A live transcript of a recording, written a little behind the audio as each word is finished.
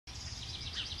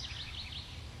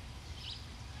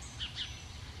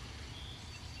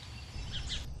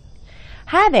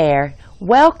Hi there!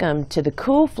 Welcome to the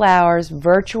Cool Flowers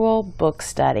virtual book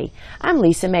study. I'm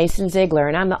Lisa Mason Ziegler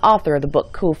and I'm the author of the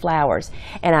book Cool Flowers.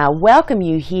 And I welcome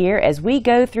you here as we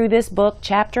go through this book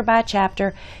chapter by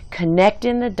chapter,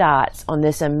 connecting the dots on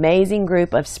this amazing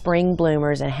group of spring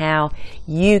bloomers and how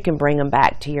you can bring them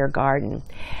back to your garden.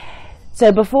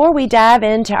 So before we dive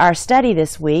into our study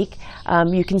this week,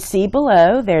 you can see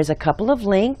below there's a couple of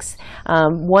links.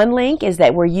 One link is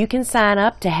that where you can sign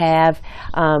up to have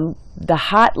the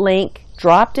hot link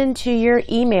dropped into your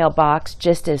email box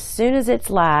just as soon as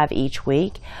it's live each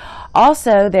week.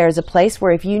 Also, there's a place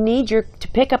where if you need to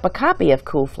pick up a copy of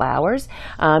Cool Flowers,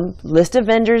 list of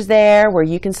vendors there where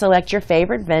you can select your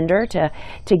favorite vendor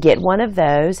to get one of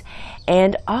those.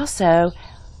 And also,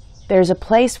 there's a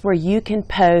place where you can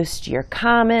post your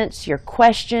comments, your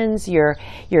questions, your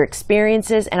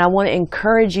experiences, and I want to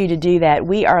encourage you to do that.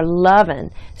 We are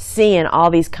loving seeing all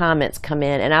these comments come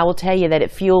in, and I will tell you that it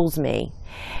fuels me.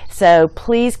 So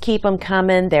please keep them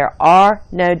coming. There are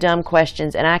no dumb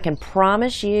questions, and I can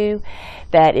promise you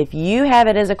that if you have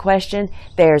it as a question,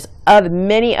 there's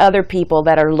many other people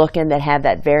that are looking that have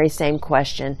that very same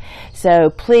question.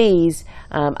 So please,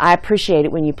 I appreciate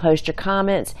it when you post your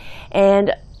comments.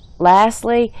 And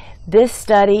lastly, this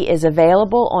study is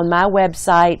available on my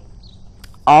website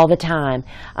all the time.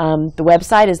 The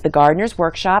website is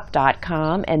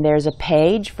thegardenersworkshop.com, and there's a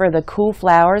page for the Cool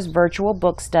Flowers virtual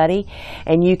book study,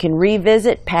 and you can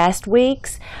revisit past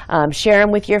weeks, share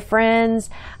them with your friends,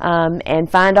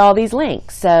 and find all these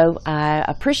links. So I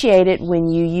appreciate it when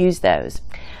you use those.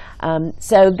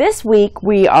 So this week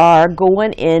we are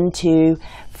going into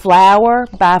flower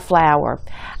by flower.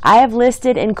 I have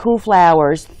listed in Cool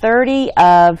Flowers 30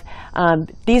 of,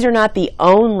 these are not the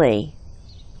only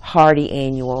hardy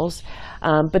annuals,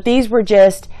 but these were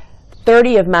just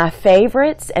 30 of my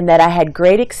favorites and that I had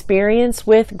great experience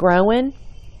with growing.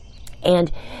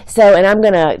 And so,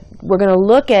 we're gonna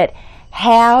look at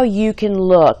how you can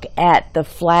look at the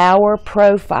flower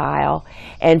profile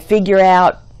and figure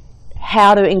out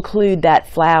how to include that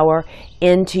flower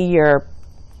into your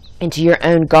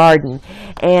own garden.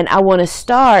 And I want to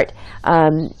start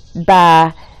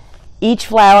by each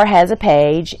flower has a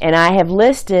page, and I have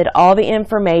listed all the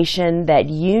information that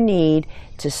you need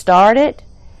to start it,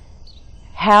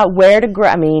 where to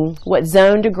grow, what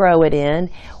zone to grow it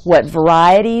in, what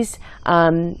varieties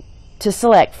to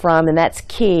select from, and that's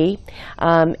key,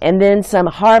 and then some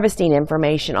harvesting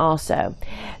information also.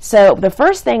 So the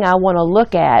first thing I want to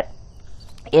look at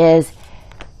is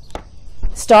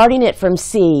starting it from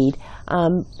seed.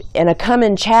 And a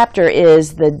coming chapter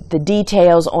is the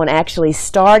details on actually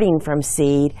starting from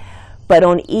seed, but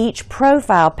on each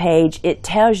profile page it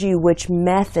tells you which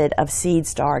method of seed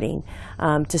starting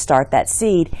to start that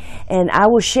seed. And I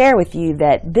will share with you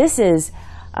that this is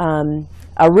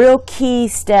a real key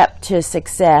step to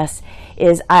success.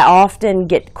 Is I often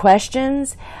get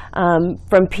questions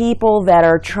from people that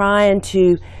are trying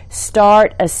to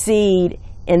start a seed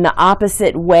in the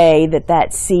opposite way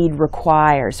that seed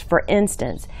requires. For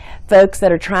instance, folks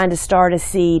that are trying to start a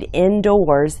seed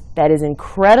indoors, that is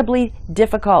incredibly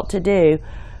difficult to do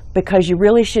because you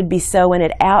really should be sowing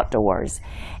it outdoors.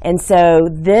 And so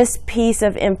this piece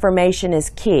of information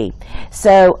is key.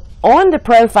 So on the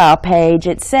profile page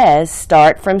it says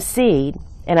start from seed,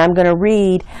 and I'm going to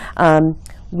read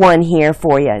one here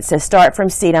for you. It says start from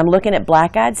seed. I'm looking at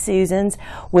Black-Eyed Susans,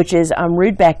 which is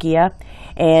Rudbeckia.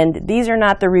 And these are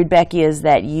not the Rudbeckias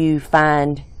that you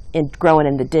find growing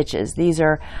in the ditches. These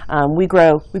are we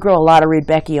grow a lot of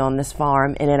Rudbeckia on this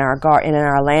farm and in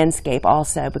our landscape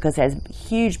also, because it has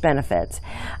huge benefits.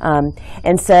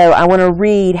 And so I want to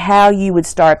read how you would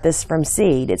start this from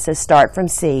seed. It says start from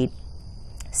seed.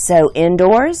 So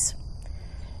indoors,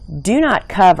 do not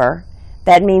cover.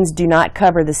 That means do not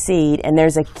cover the seed. And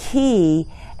there's a key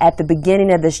at the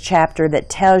beginning of this chapter that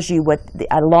tells you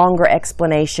a longer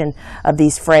explanation of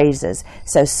these phrases.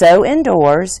 So sow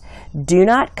indoors, do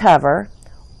not cover,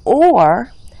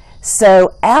 or sow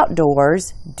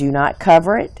outdoors, do not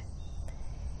cover it,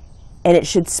 and it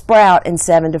should sprout in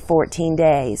 7 to 14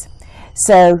 days.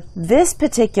 So this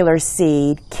particular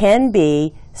seed can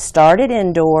be started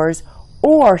indoors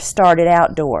or started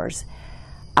outdoors.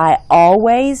 I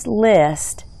always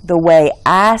list the way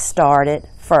I start it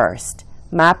first,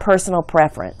 my personal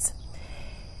preference.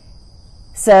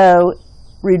 So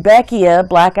Rudbeckia,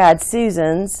 Black-Eyed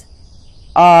Susans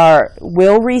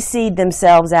will reseed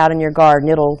themselves out in your garden.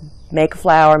 It'll make a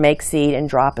flower, make seed, and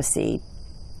drop a seed.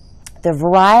 The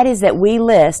varieties that we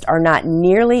list are not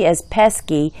nearly as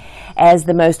pesky as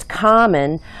the most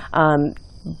common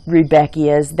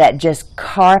Rudbeckias that just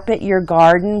carpet your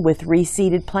garden with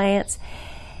reseeded plants.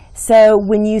 So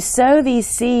when you sow these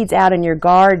seeds out in your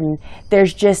garden,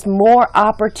 there's just more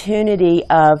opportunity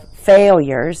of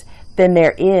failures than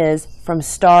there is from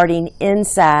starting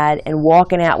inside and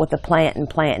walking out with a plant and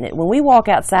planting it. When we walk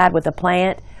outside with a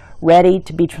plant ready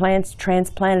to be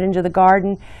transplanted into the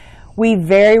garden, we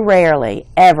very rarely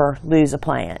ever lose a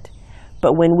plant.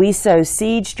 But when we sow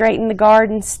seed straight in the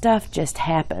garden, stuff just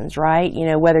happens, right? You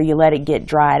know, whether you let it get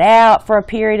dried out for a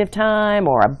period of time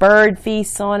or a bird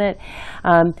feasts on it.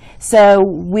 So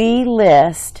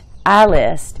I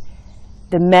list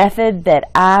the method that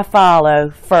I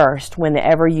follow first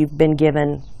whenever you've been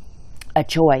given a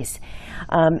choice.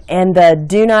 And the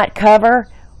do not cover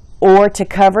or to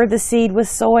cover the seed with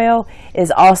soil is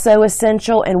also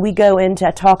essential, and we go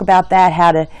into talk about that,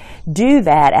 how to do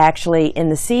that actually in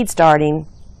the seed starting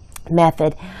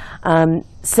method.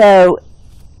 So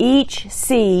each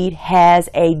seed has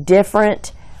a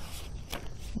different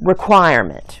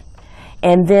requirement.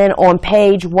 And then on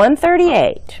page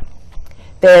 138,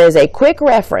 there is a quick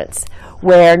reference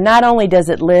where not only does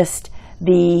it list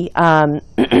the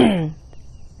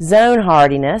zone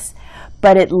hardiness,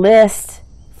 but it lists,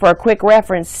 for a quick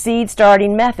reference, seed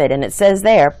starting method, and it says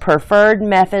there, preferred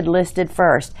method listed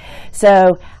first.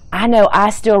 So I know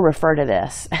I still refer to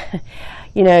this.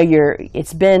 You know,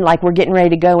 it's been like we're getting ready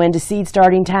to go into seed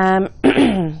starting time,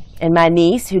 and my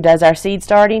niece, who does our seed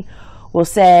starting, will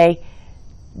say,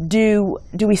 do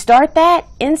we start that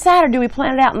inside or do we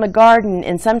plant it out in the garden?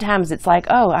 And sometimes it's like,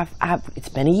 oh, it's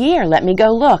been a year, let me go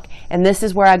look. And this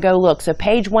is where I go look. So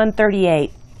page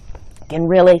 138 can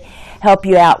really help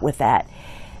you out with that.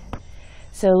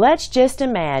 So let's just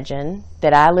imagine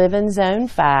that I live in zone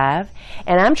 5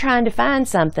 and I'm trying to find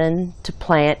something to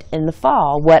plant in the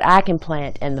fall, what I can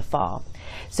plant in the fall.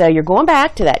 So you're going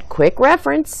back to that quick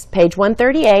reference, page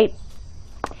 138,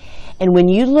 and when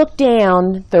you look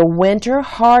down the winter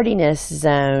hardiness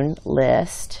zone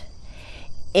list,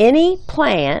 any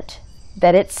plant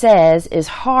that it says is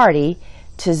hardy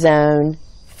to zone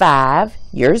 5,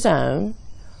 your zone,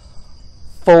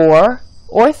 4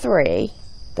 or 3,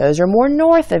 those are more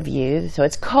north of you, so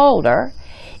it's colder.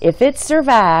 If it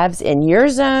survives in your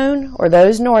zone or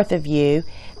those north of you,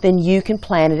 then you can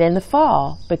plant it in the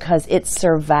fall because it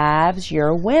survives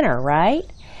your winter, right?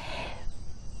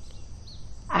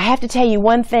 I have to tell you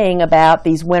one thing about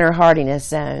these winter hardiness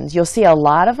zones. You'll see a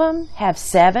lot of them have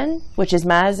 7, which is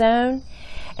my zone,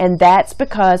 and that's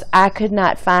because I could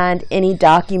not find any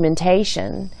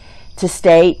documentation to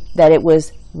state that it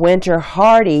was winter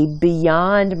hardy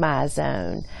beyond my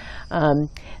zone.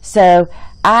 So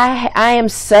I am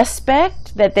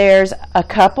suspect that there's a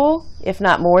couple, if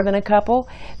not more than a couple,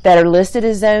 that are listed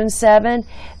as zone 7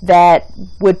 that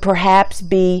would perhaps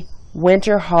be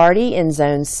winter hardy in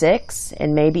zone 6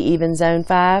 and maybe even zone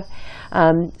 5.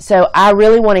 So I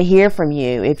really want to hear from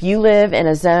you. If you live in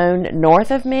a zone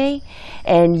north of me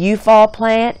and you fall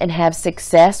plant and have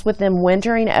success with them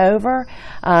wintering over,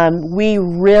 we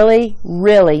really,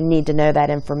 really need to know that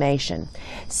information.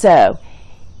 So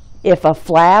if a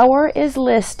flower is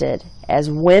listed as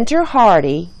winter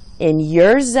hardy in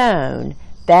your zone,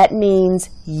 that means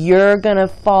you're going to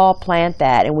fall plant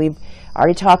that. And we've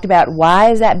already talked about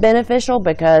why is that beneficial,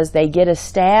 because they get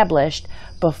established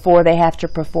before they have to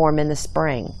perform in the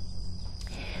spring.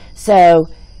 So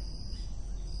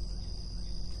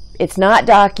it's not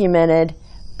documented,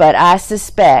 but I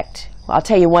suspect, well, I'll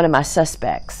tell you one of my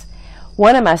suspects.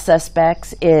 One of my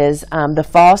suspects is the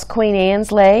false Queen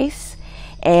Anne's lace,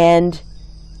 and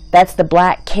that's the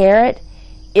black carrot.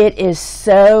 It is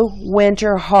so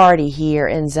winter hardy here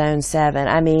in zone 7.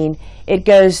 I mean, it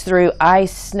goes through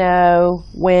ice, snow,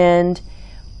 wind,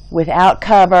 without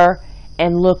cover,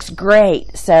 and looks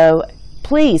great. So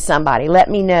please, somebody, let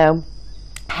me know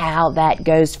how that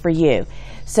goes for you.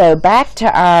 So back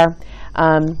to our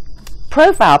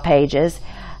profile pages.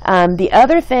 The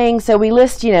other thing, so we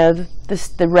list, you know,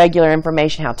 the regular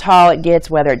information, how tall it gets,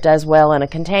 whether it does well in a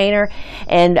container,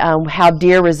 and how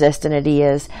deer resistant it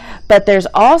is. But there's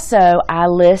also, I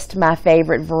list my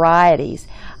favorite varieties.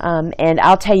 And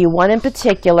I'll tell you one in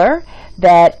particular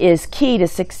that is key to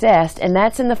success, and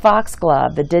that's in the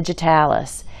foxglove, the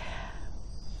digitalis.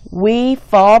 We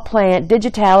fall plant,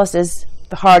 digitalis is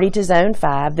hardy to zone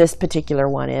 5, this particular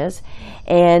one is,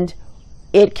 and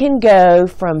it can go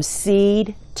from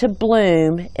seed to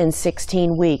bloom in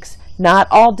 16 weeks. Not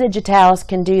all digitalis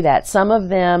can do that. Some of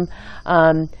them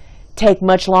take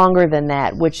much longer than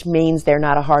that, which means they're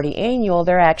not a hardy annual,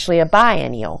 they're actually a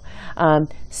biennial.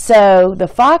 So the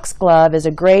foxglove is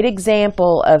a great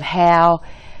example of how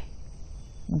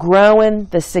growing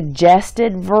the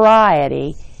suggested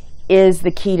variety is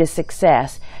the key to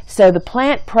success. So the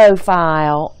plant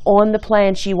profile on the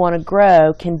plants you want to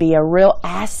grow can be a real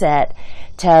asset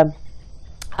to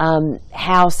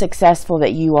how successful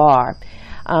that you are.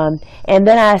 And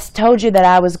then I told you that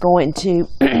I was going to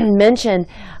mention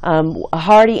a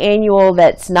hardy annual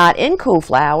that's not in Cool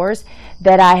Flowers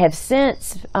that I have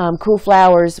since Cool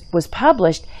Flowers was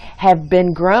published have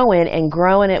been growing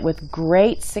it with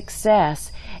great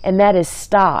success, and that is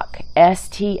stock,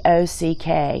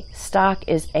 S-T-O-C-K. Stock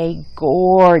is a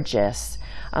gorgeous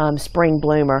spring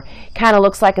bloomer. Kind of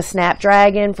looks like a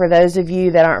snapdragon for those of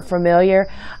you that aren't familiar.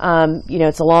 You know,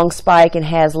 it's a long spike and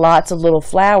has lots of little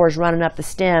flowers running up the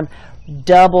stem,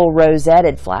 double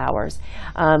rosetted flowers.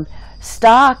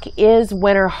 Stock is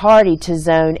winter hardy to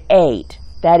zone 8.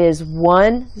 That is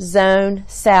one zone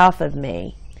south of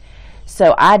me.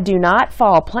 So I do not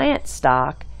fall plant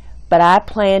stock, but I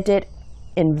plant it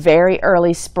in very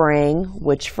early spring,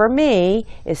 which for me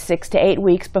is 6 to 8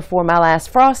 weeks before my last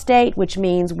frost date, which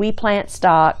means we plant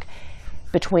stock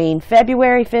between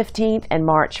February 15th and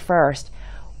March 1st.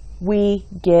 We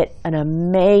get an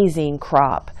amazing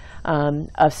crop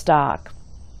of stock.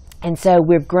 And so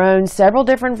we've grown several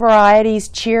different varieties,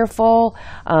 Cheerful,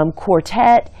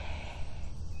 Quartet.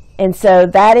 And so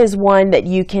that is one that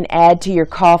you can add to your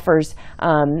coffers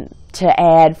to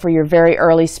add for your very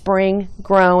early spring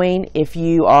growing if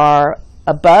you are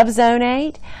above zone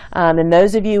 8. And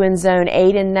those of you in zone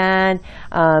 8 and 9,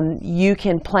 you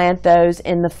can plant those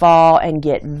in the fall and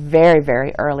get very,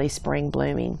 very early spring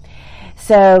blooming.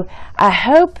 So I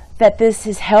hope that this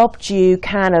has helped you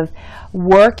kind of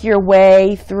work your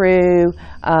way through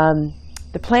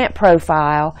the plant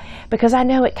profile, because I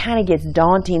know it kind of gets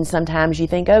daunting sometimes. You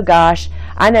think, oh gosh,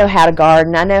 I know how to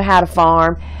garden, I know how to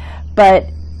farm, but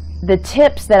the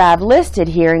tips that I've listed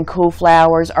here in Cool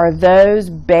Flowers are those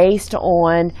based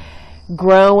on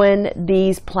growing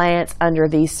these plants under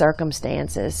these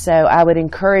circumstances. So I would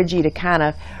encourage you to kind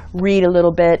of read a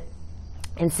little bit.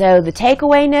 And so the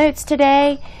takeaway notes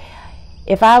today,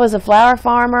 if I was a flower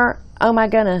farmer, oh my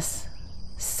goodness,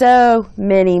 so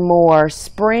many more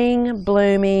spring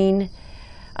blooming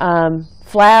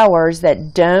flowers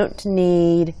that don't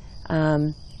need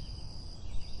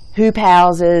hoop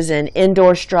houses and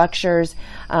indoor structures,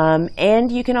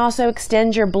 and you can also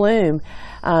extend your bloom.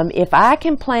 If I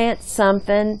can plant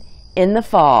something in the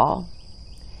fall,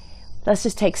 let's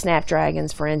just take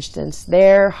snapdragons for instance.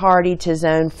 They're hardy to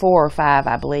zone 4 or 5,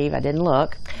 I believe. I didn't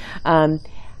look.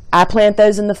 I plant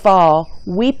those in the fall.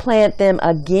 We plant them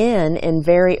again in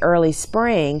very early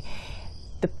spring.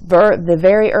 The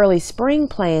very early spring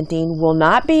planting will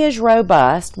not be as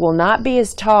robust, will not be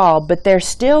as tall, but they're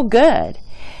still good.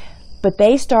 But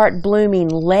they start blooming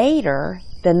later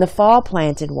than the fall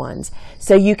planted ones.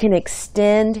 So you can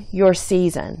extend your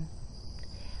season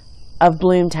of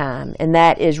bloom time, and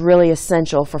that is really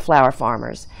essential for flower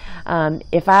farmers.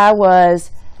 If I was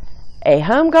a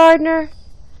home gardener,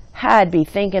 I'd be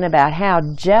thinking about how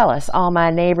jealous all my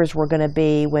neighbors were going to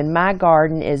be when my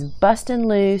garden is busting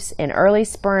loose in early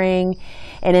spring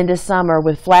and into summer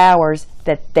with flowers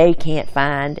that they can't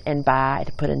find and buy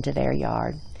to put into their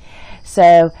yard.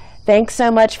 So thanks so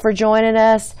much for joining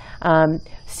us.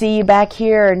 See you back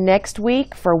here next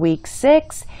week for week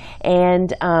 6.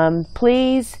 And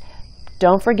please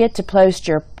don't forget to post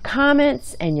your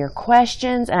comments and your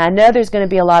questions. And I know there's going to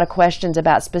be a lot of questions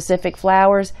about specific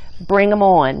flowers. Bring them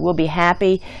on. We'll be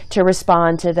happy to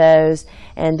respond to those.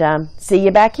 And see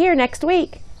you back here next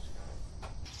week.